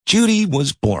Judy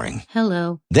was boring.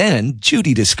 Hello. Then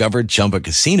Judy discovered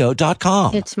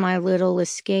ChumbaCasino.com. It's my little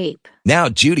escape. Now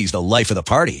Judy's the life of the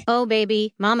party. Oh,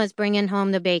 baby, mama's bringing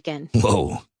home the bacon.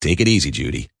 Whoa, take it easy,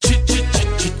 Judy.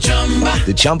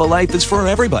 The Chumba life is for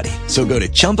everybody. So go to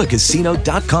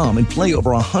ChumbaCasino.com and play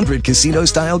over 100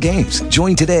 casino-style games.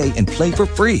 Join today and play for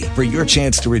free for your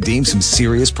chance to redeem some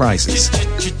serious prizes.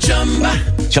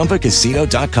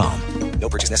 ChumbaCasino.com. No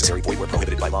purchase necessary. Void where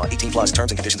prohibited by law. 18 plus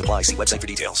terms and conditions apply. See website for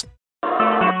details.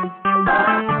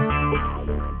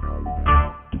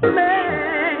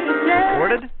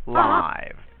 Recorded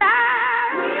live.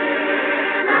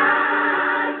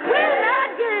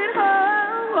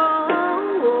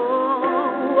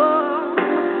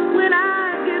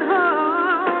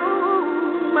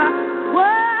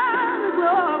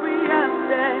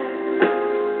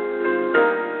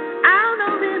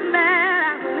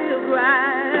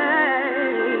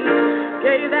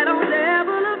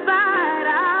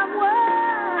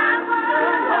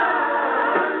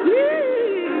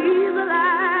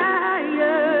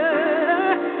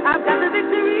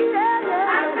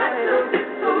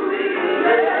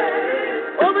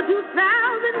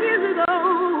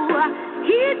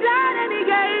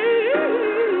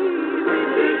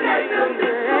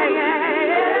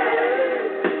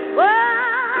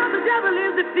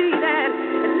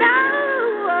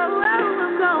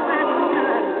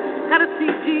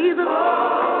 Jesus,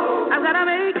 I've got to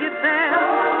make it there.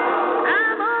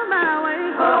 I'm on my way.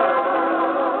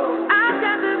 I've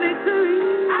got the victory.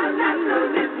 I've got the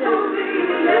victory.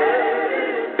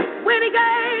 When he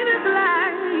gave his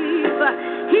life,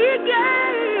 he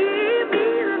gave me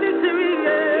the victory.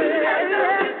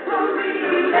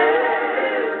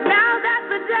 Now that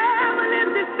the devil is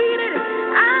defeated,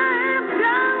 I am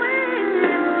going.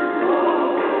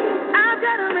 I've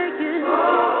got to make it.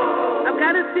 I've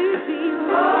got to see Jesus.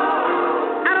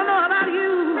 I don't know about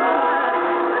you,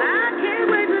 but I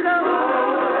can't wait to go.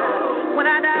 When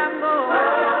I die, I'm going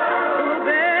to a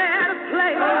better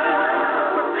place,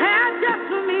 prepared just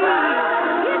for me.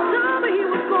 He told me he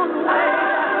was going away.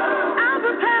 I'll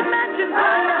prepare mansions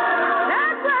for you.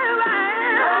 That's where I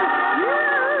am. You,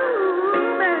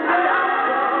 man.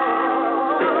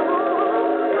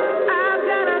 I've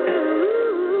got a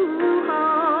new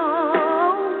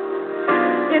home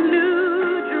in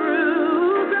New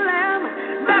Jerusalem.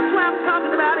 That's what I'm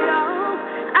talking about, y'all.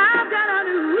 I've got a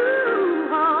new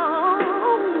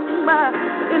home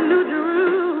in New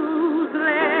Jerusalem.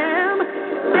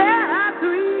 There are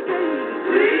 3 gates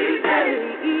in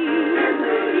the east,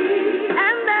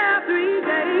 and there are 3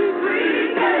 gates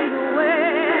in the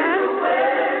west,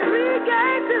 3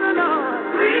 gates in the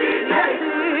north, 3 gates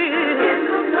in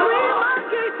the north, 3 more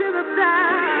gates in the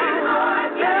south.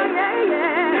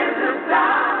 In the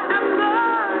south. I'm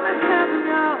going to heaven,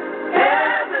 y'all.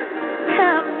 Heaven,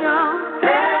 y'all.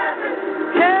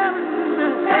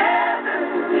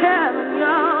 Heaven,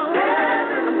 y'all.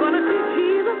 I'm going to see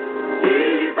Jesus.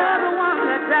 The one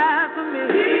that died for me.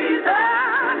 Jesus.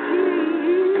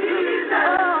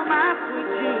 Oh, my sweet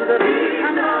Jesus.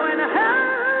 I'm going to heaven.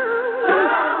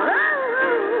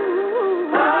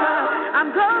 I'm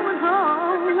going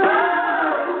home.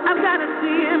 I've got to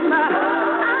see him. I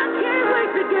can't wait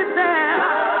to get there.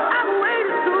 I've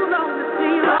waited too long to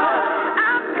see him.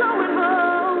 I'm going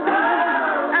home.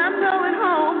 I'm going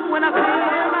home. When I see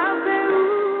him, I'll say,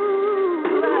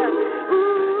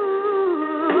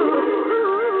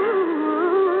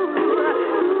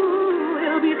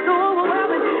 it'll be so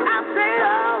overwhelming. I'll say,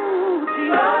 oh,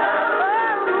 Jesus.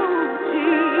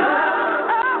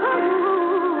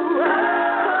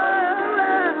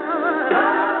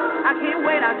 I can't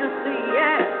wait. I'll just see,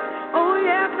 yeah. Oh,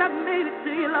 yes, I've made it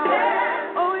to you, Lord.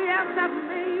 Oh, yes, I've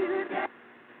made it.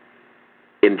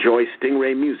 Enjoy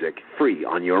Stingray music free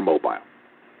on your mobile.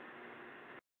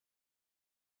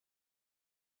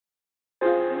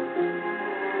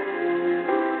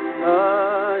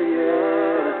 Oh,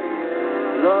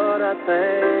 yeah. Lord, I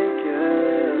thank you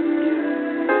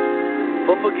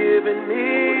for forgiving me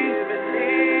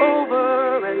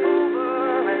over and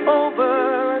over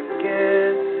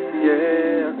again.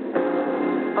 Yeah.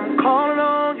 I'm calling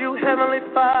on you, Heavenly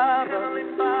Father.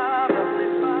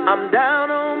 I'm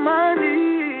down on my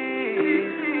knees.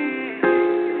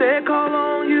 Say, call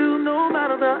on you no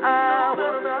matter the hour.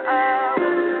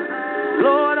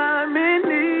 Lord, I'm in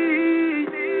need.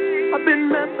 I've been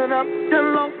messing up,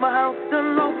 done lost my house,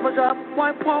 done lost my job.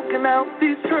 Wife walking out,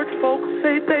 these church folks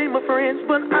say they my friends,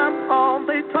 but I'm all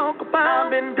they talk about.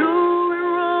 I've been doing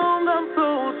wrong, I'm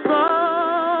so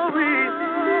sorry.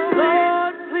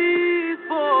 Lord, please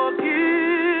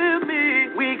forgive me.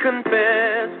 We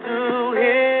confess to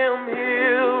him,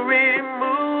 he'll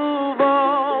remove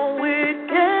all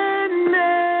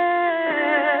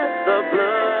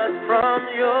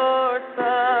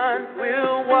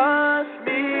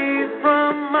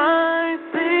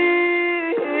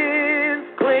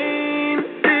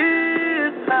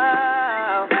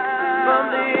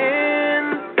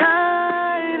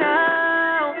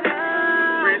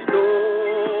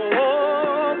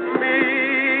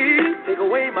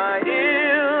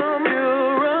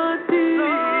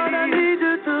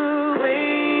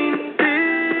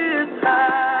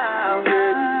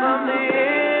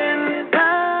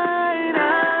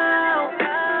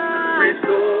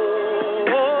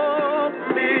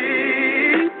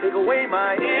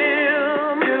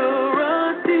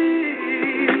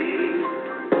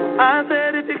I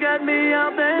said if you got me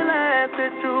out that last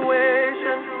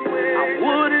situation, I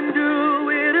wouldn't do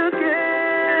it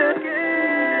again.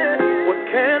 What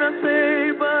can I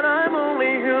say, but I'm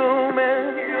only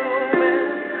human.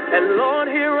 And Lord,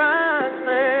 here I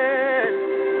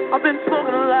stand. I've been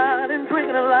smoking a lot and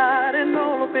drinking a lot and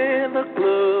all up in the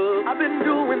club. I've been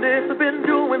doing this, I've been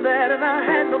doing that, and I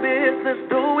had no business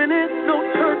doing it. No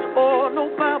church or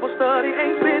no Bible study,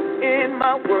 ain't been in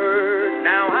my word.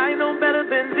 Now I know better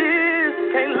than this,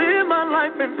 can't live my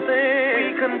life in sin.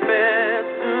 We confess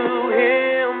to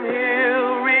Him,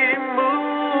 He'll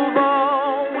remove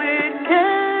all wickedness.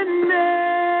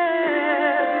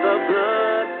 The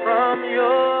blood from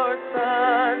your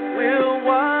Son will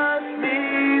wash me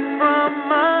from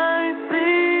my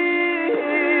sins.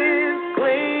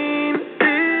 Clean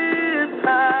this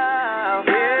house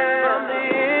from the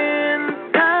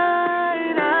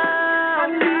inside out. I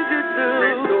need you to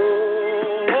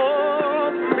restore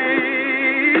me,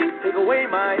 take away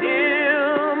my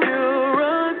impurity.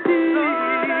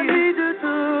 Lord, I need you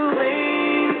to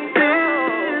clean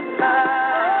this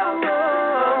house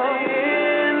from the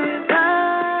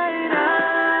inside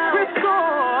out.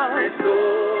 Restore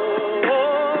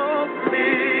me,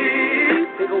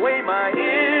 take away my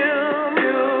impurity.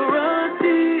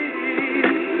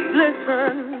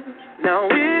 Listen, now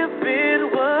if it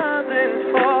wasn't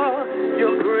for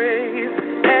your grace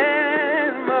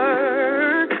and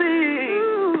mercy,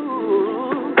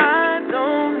 I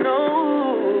don't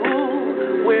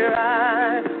know where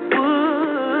I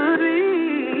would be.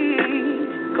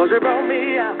 'Cause you brought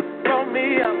me out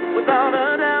without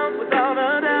a doubt, without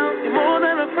a doubt. You're more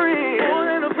than a friend,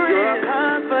 you're a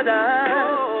confidant.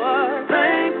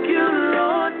 Thank you,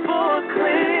 Lord, for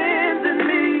cleansing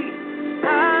me.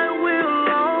 I will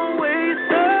always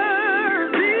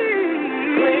serve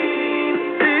thee. Clean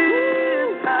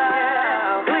this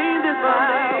house, inside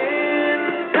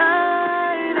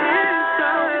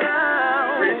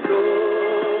out.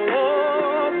 Restore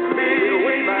me,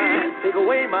 take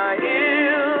away my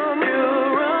impurity.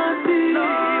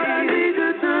 Lord, I need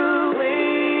you to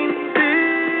clean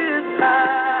this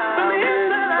house from the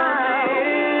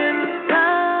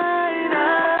inside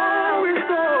out.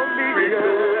 Restore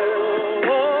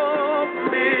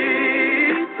me,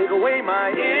 take away my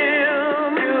impurity.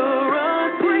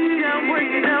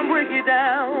 Break it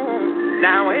down.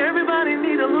 Now everybody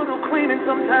need a little cleaning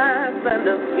sometimes, and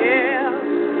yeah,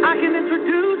 I can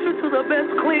introduce you to the best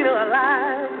cleaner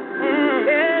alive.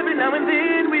 Every now and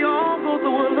then we all go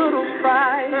through a little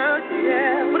strife,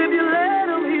 yeah. But if you let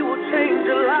Him, He will change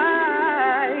your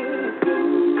life.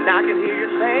 Now I can hear you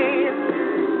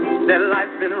saying that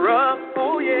life's been rough.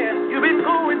 Oh yeah, you've been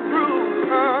going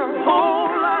through a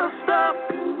whole lot of stuff.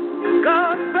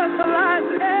 God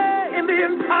specializes in the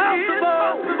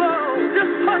impossible.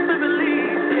 Just trust and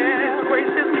believe. Yeah, grace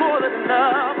is more than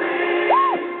enough.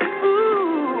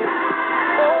 Ooh,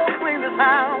 oh, clean this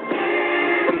house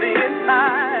from the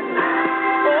inside.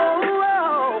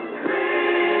 Oh,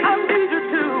 I need you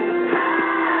to.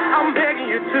 I'm begging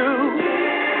you to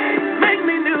make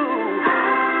me new,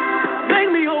 make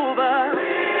me over.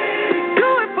 Do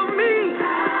it for me.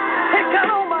 Take out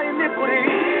all my iniquity.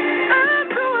 And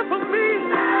do it for me.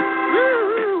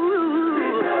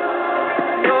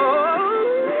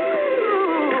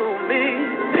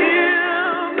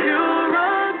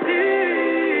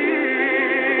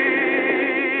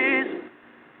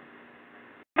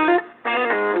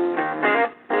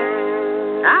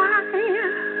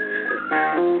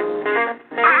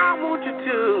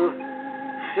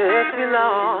 Yes,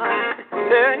 Lord.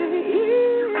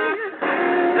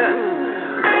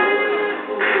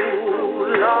 Oh,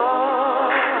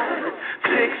 Lord,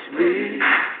 fix me.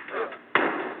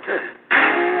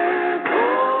 Oh,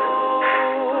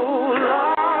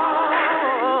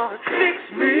 Lord, fix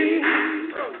me.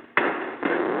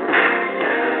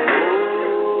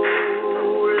 Oh,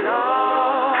 Lord,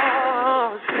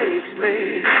 fix me.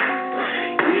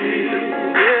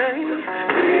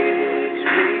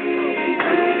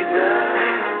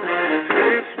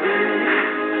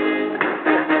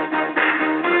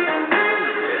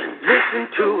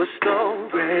 To a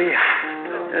story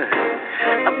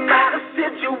about a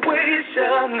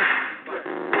situation,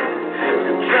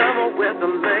 the trouble with the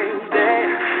lady.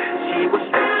 She was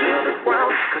stripped to the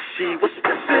ground 'cause she was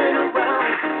messing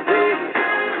around.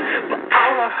 But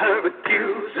all of her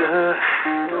accuser,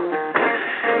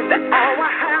 that all I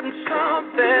had in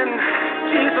something.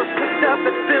 Jesus looked up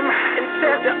at them and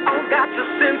said, "You all got your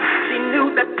sins." She knew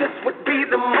that this would be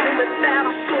the moment that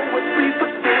her soul would be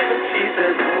forgiven. She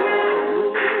said,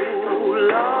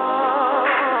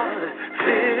 Lord,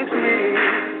 fix me.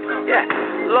 Yeah,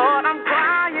 Lord, I'm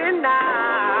crying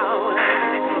now.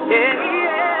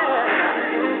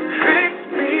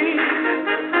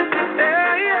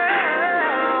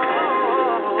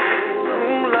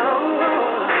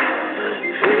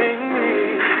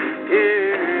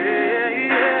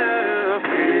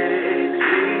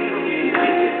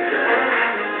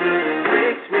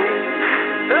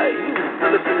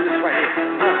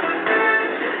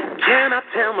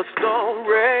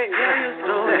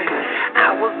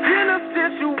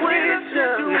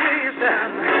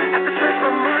 At the church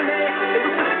on Monday, it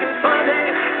was looking funny.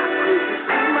 I couldn't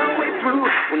see my way through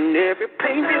when every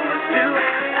pain bill was due.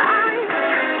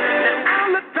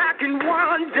 I look back and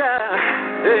wonder,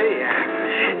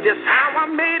 hey, just how I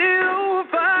made it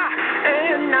over.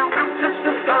 And now I'm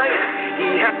testifying,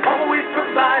 He has always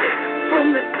provided.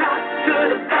 From the top to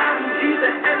the bottom, He's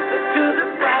the answer to the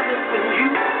problem. When you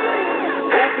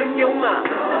open your mouth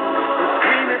and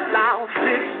scream it loud,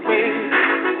 6 wings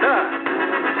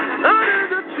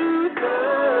under the truth.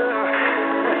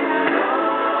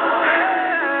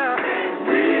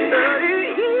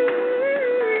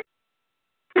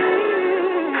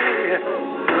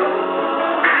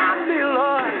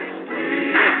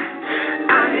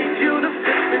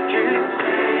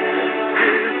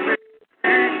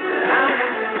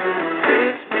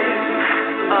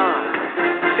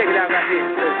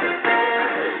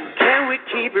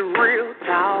 Keep it real,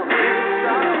 talk.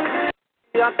 I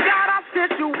got our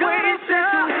situation.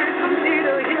 Some need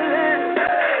a healing.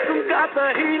 Some got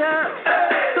the heater.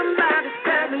 Somebody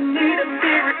said they need a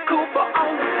miracle for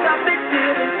all the stuff they're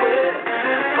dealing with.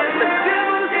 But the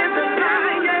devil is a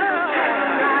liar.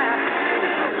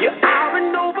 You are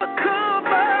an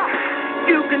overcomer.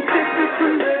 You can take it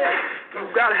from there. You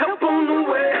got help on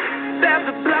the way. There's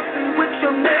a blessing with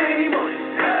your name on it.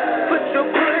 Put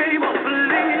your blame on believe.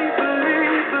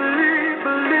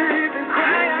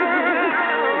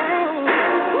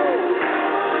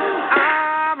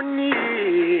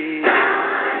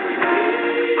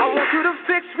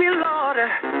 Fix me, Lord.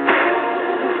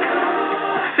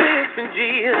 Fix me,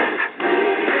 Jesus.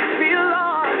 Fix me,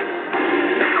 Lord.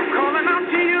 I'm calling out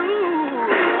to you.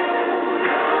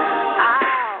 I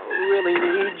really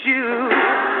need you.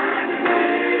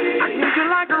 I need you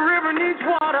like a river needs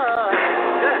water.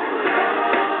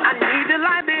 I need you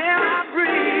like the air I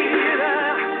breathe.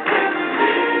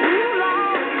 Ooh,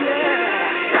 Lord,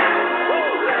 yeah.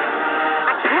 I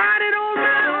tried it on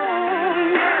my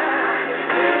own.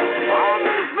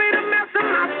 Almost made a mess of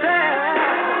myself,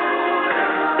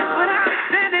 but I'm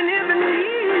standing in the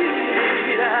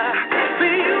need for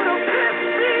you to fix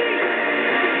me.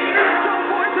 Lift your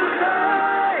voice and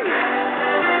say,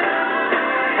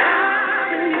 I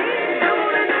need you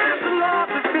to ask the Lord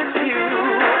to fix you.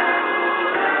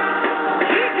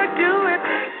 He could do it.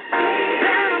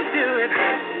 Let him do it.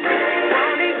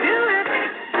 Won't he do it?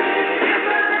 If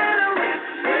I let him,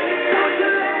 won't you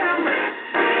let him?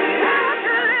 Won't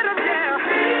you let him?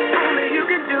 Yeah, only you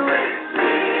can do it.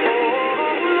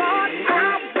 Oh Lord,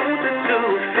 I want you to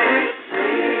fix me.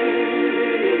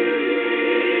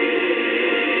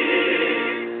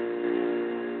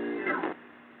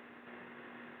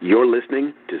 You're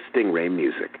listening to Stingray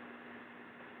Music.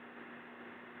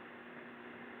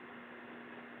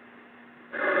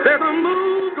 There's a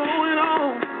move going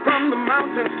on from the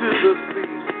mountains to the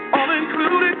seas, all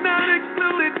included, not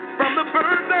excluded, from the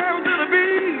bird down to the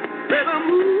bee. There's a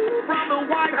move from the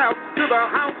White House to the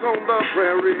house on the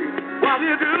prairie. While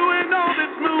you're doing all this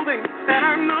moving, and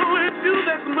I know it's you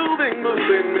that's moving me.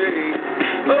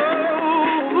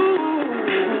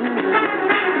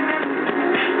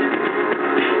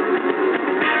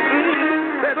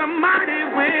 There's a mighty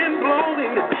wind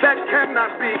blowing that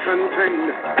cannot be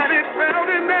contained, and it's felt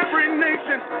in every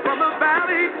nation, from the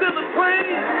valley to the plain.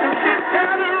 It's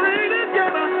gathering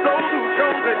together those who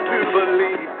chosen to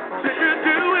believe. Since you're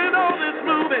doing all this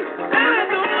moving, and I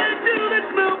know it's you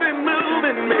that's moving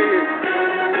me.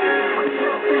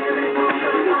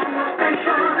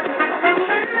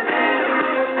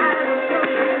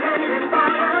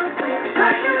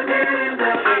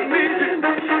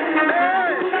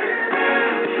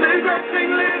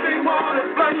 Living water,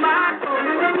 flood my soul.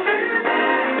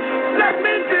 Let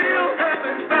me feel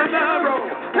heaven stand the road.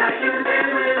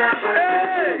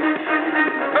 Hey,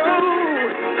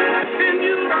 oh, in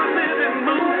you I live and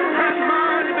move and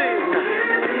my being.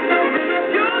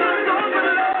 You're the source of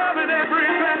love and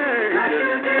everything.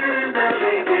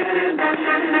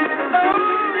 Oh,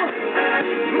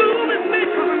 moving me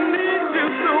 'cause I need you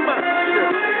so much.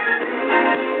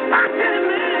 I can't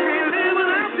live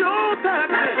without your touch.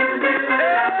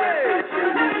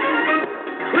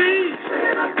 Please,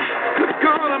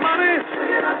 God Almighty,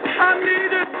 I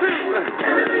need it too.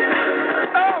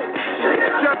 Oh,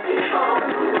 just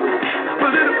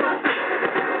political,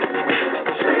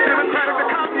 democratic and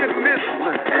communist.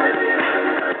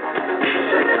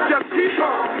 Just keep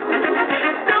on.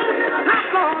 Don't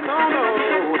stop on, no.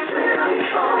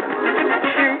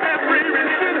 In every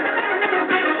religion,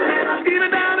 even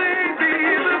down to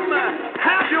atheism,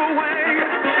 have your way.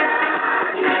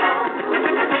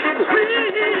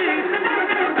 Please,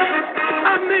 I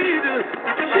need to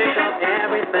shake up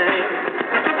everything.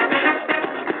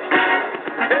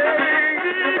 Hey.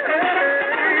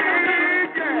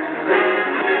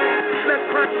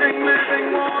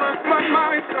 living waters flood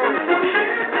my soul.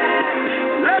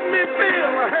 Let me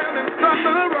feel heaven's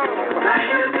thunder roll.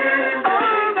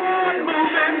 Oh, Lord,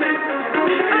 move in me. Oh,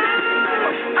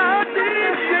 I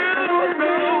need you,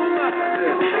 Lord.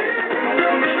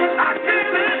 I can't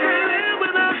live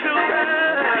without you.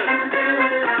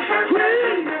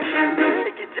 Please.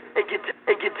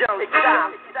 Don't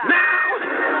stop.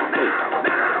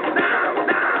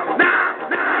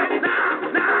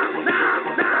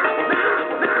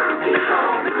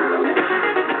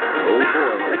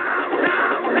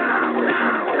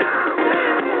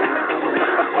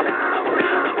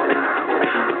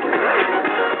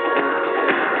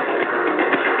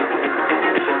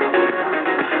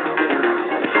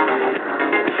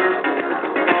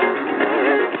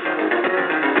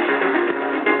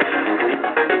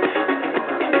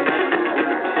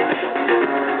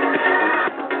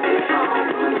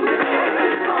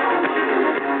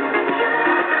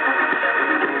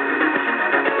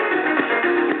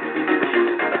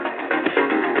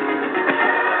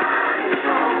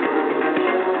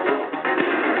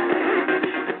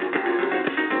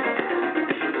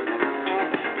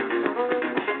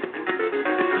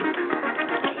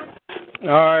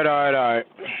 All right.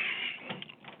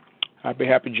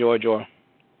 Happy, joy.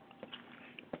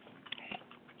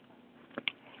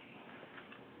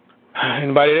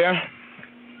 Anybody there?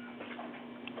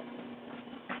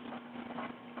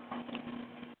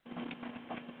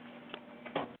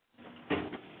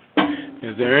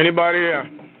 Is there anybody there?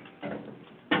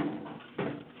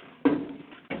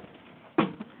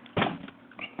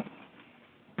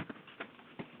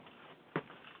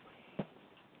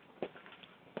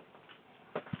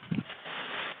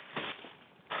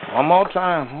 One more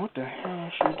time. What the hell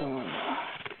is she doing?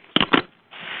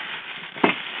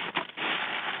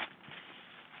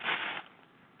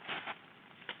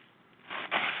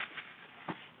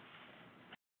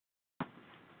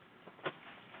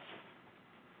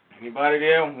 Anybody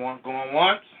there? Going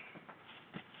once?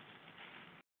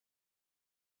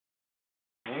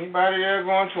 Anybody there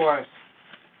going twice?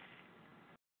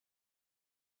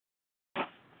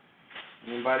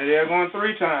 Anybody there going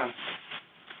 3 times?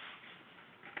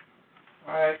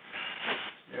 All right.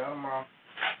 See y'all tomorrow.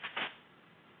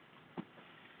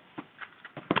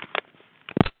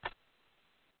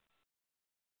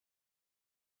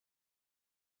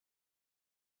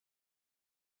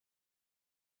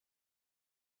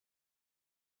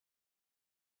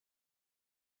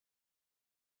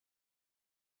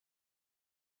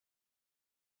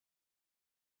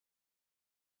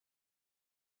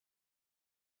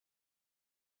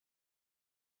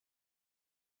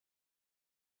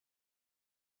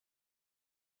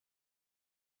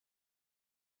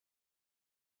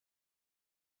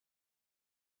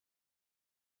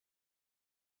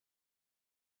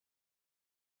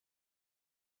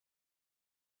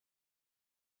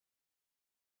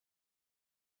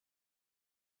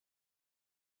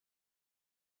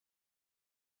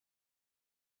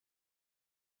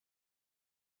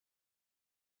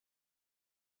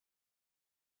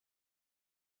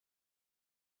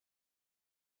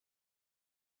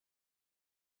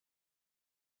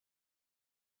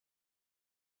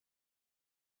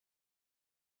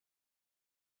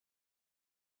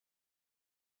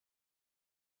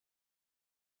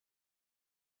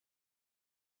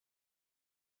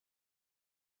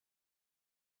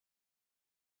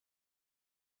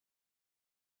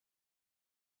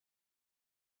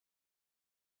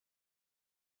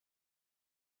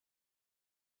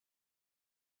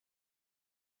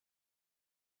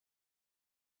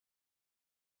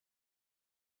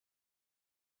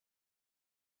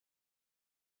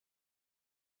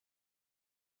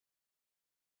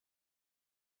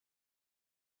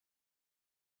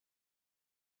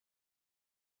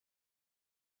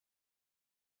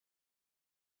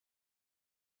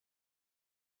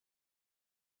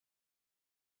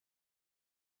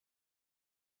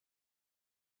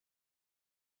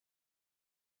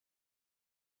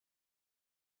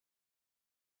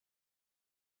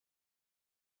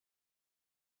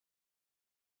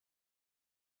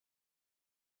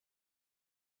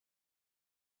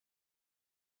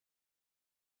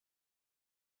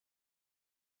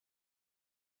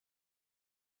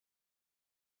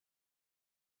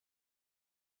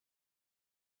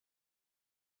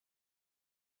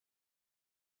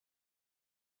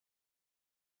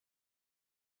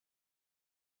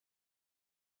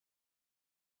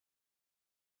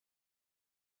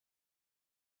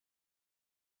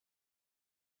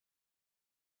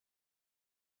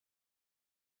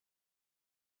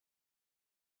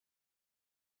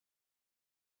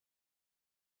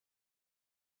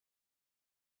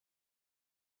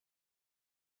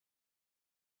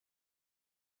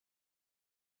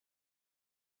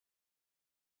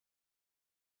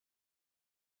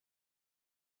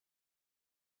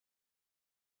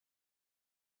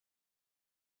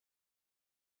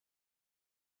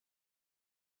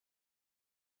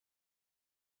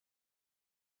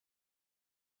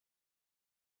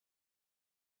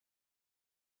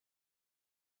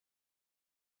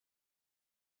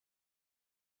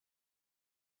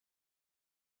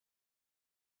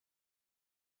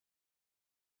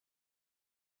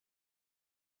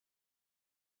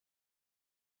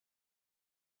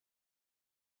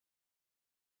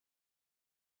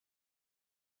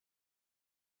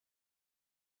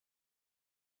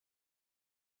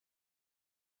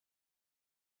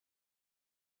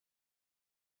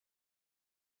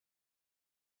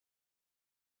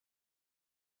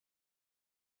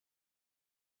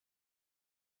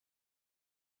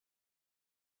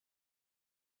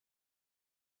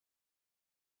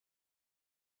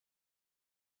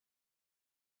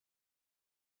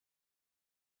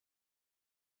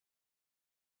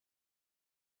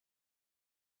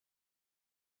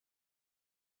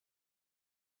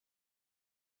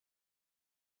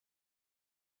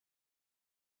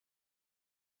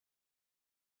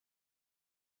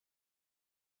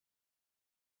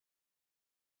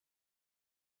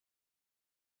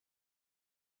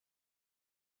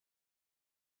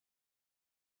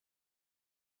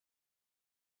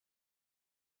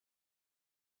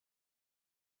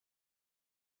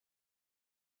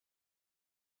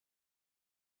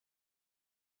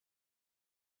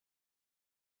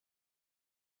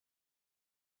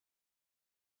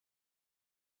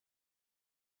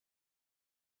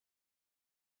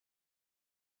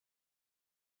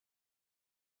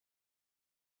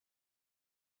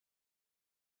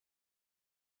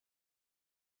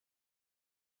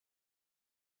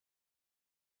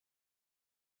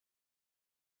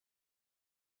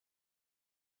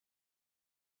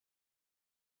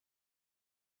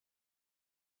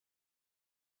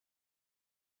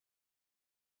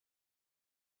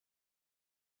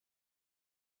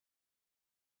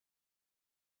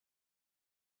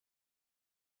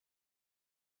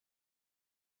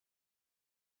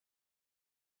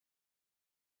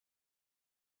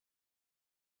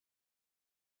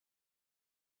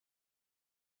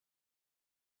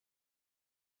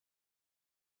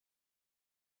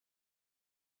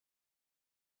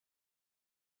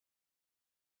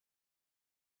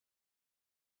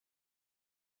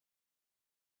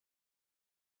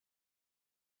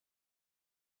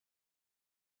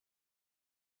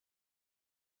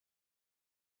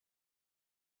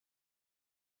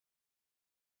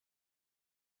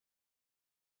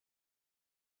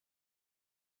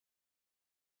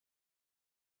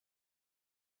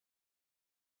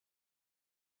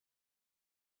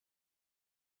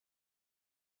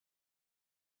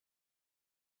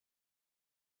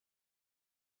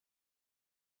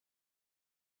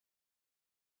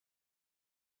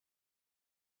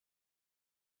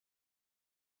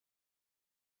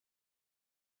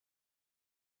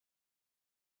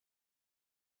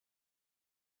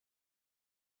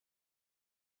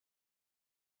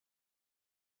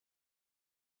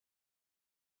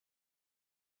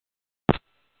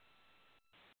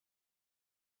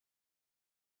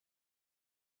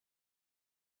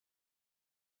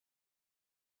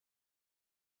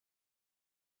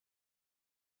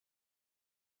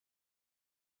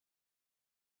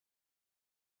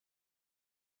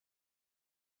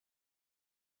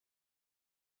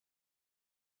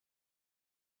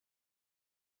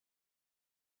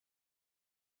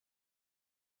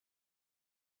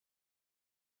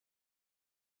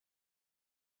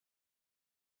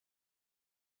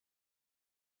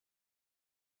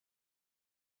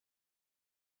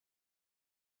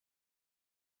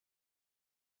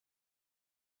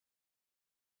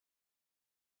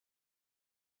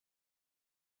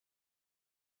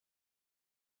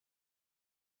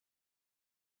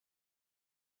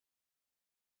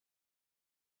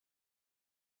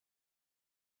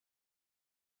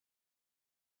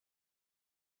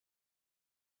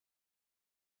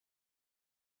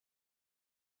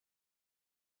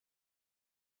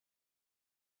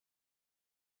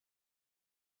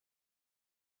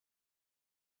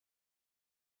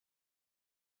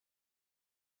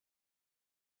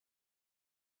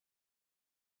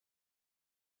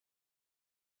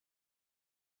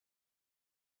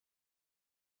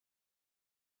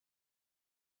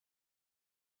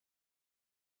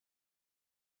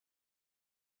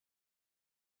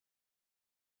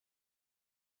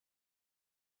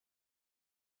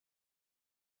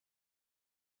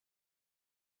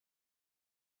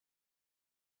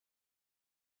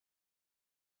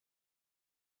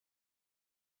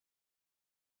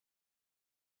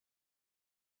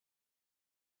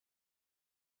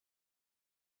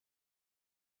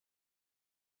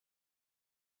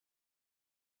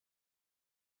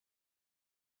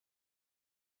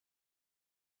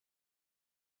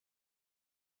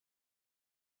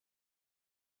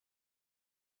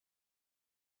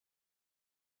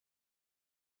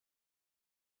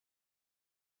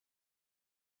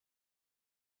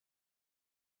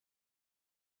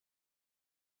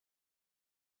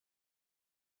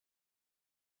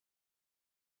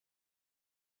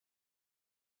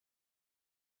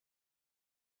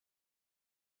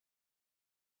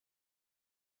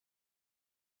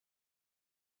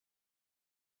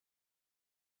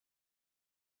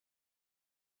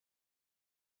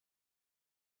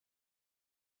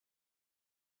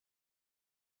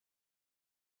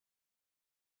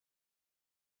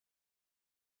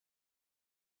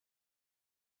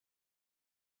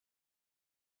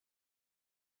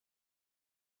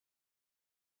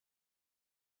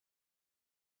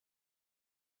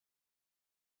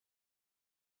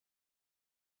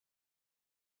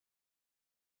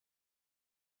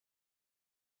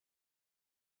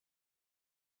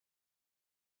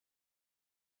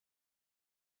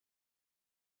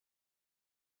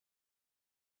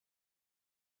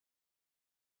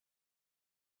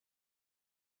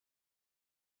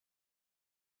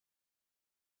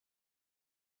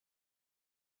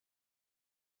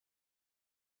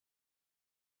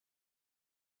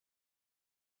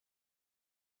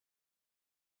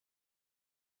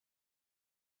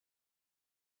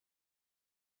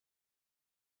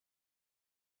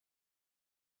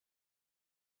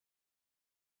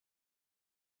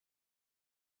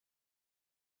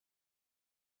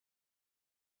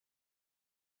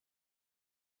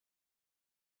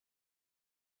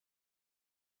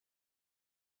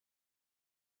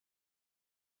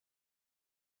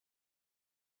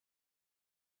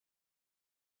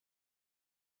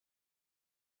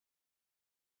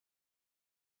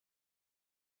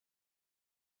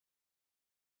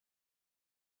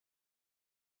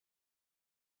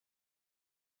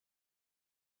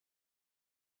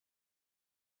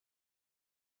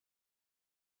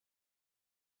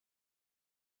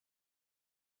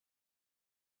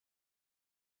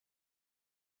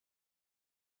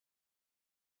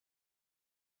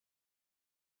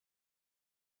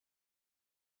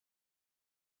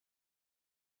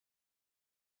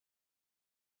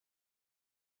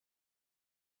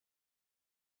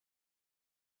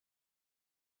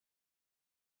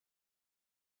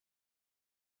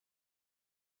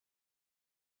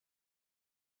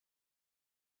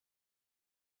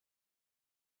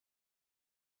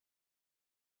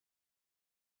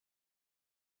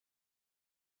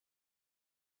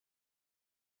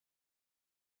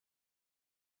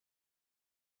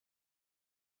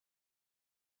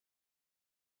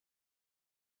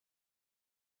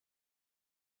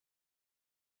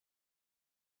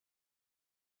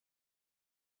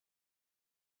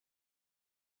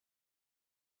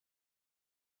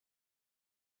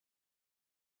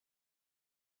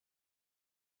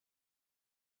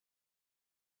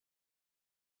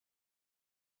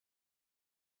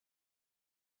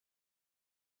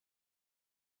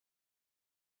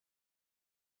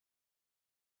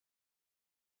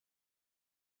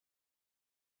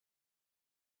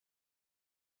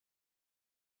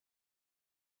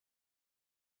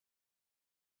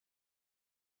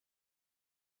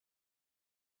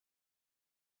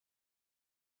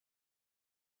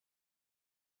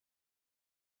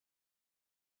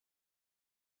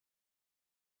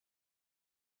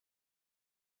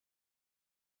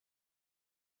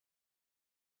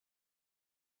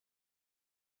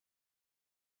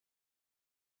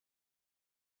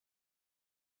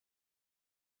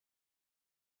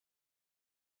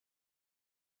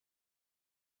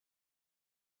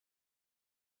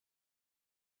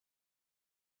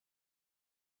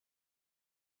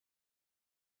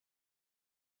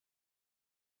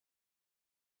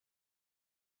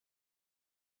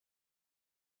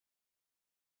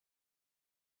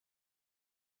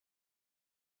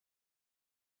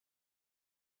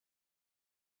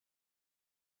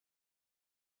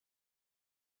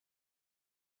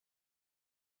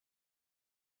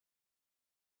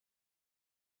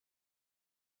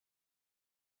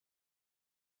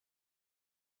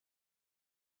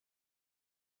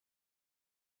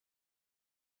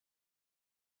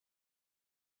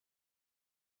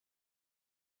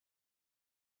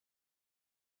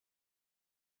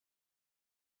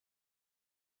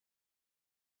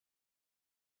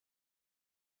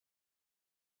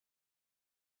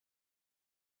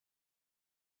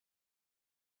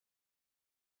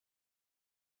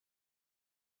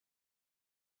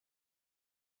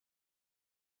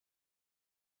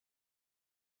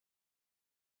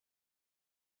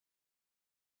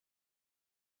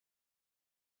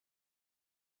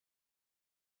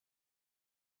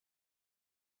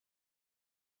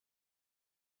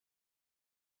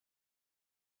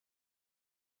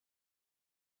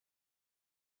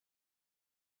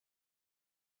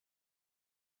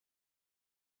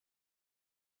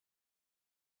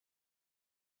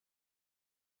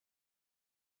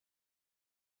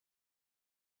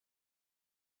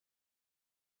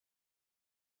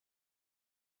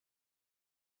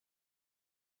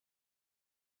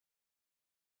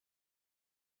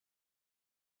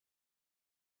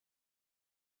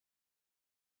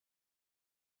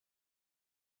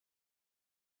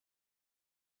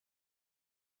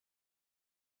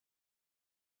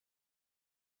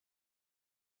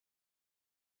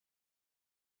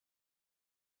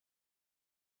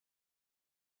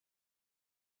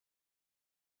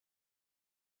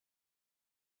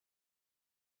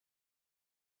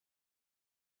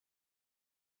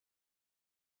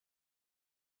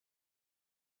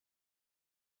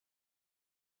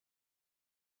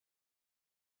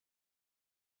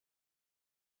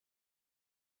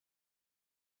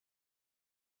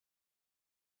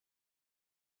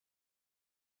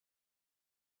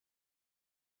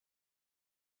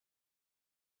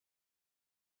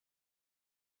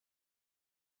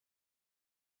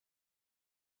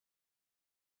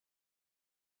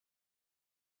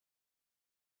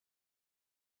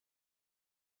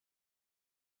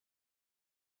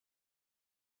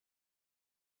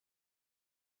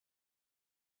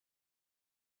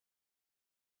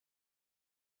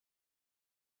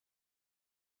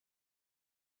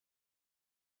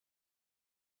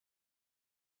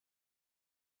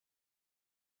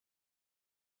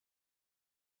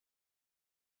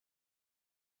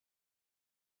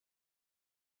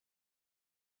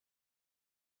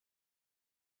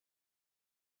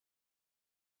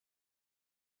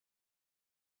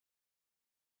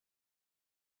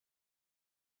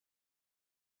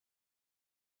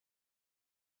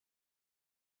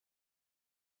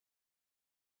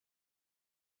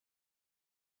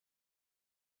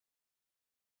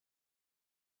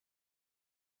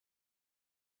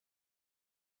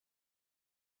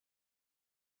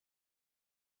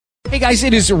 Hey guys,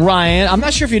 it is Ryan. I'm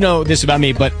not sure if you know this about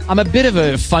me, but I'm a bit of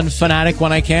a fun fanatic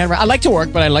when I can. I like to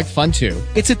work, but I like fun too.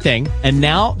 It's a thing. And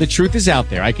now the truth is out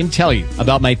there. I can tell you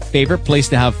about my favorite place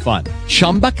to have fun.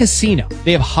 Chumba Casino.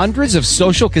 They have hundreds of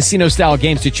social casino style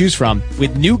games to choose from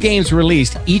with new games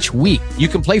released each week. You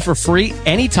can play for free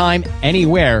anytime,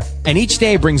 anywhere. And each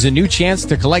day brings a new chance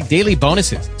to collect daily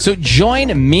bonuses. So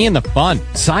join me in the fun.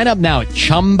 Sign up now at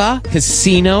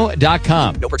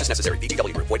ChumbaCasino.com. No purchase necessary.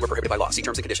 VGW Group. Void where prohibited by law. See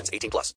terms and conditions. 18+.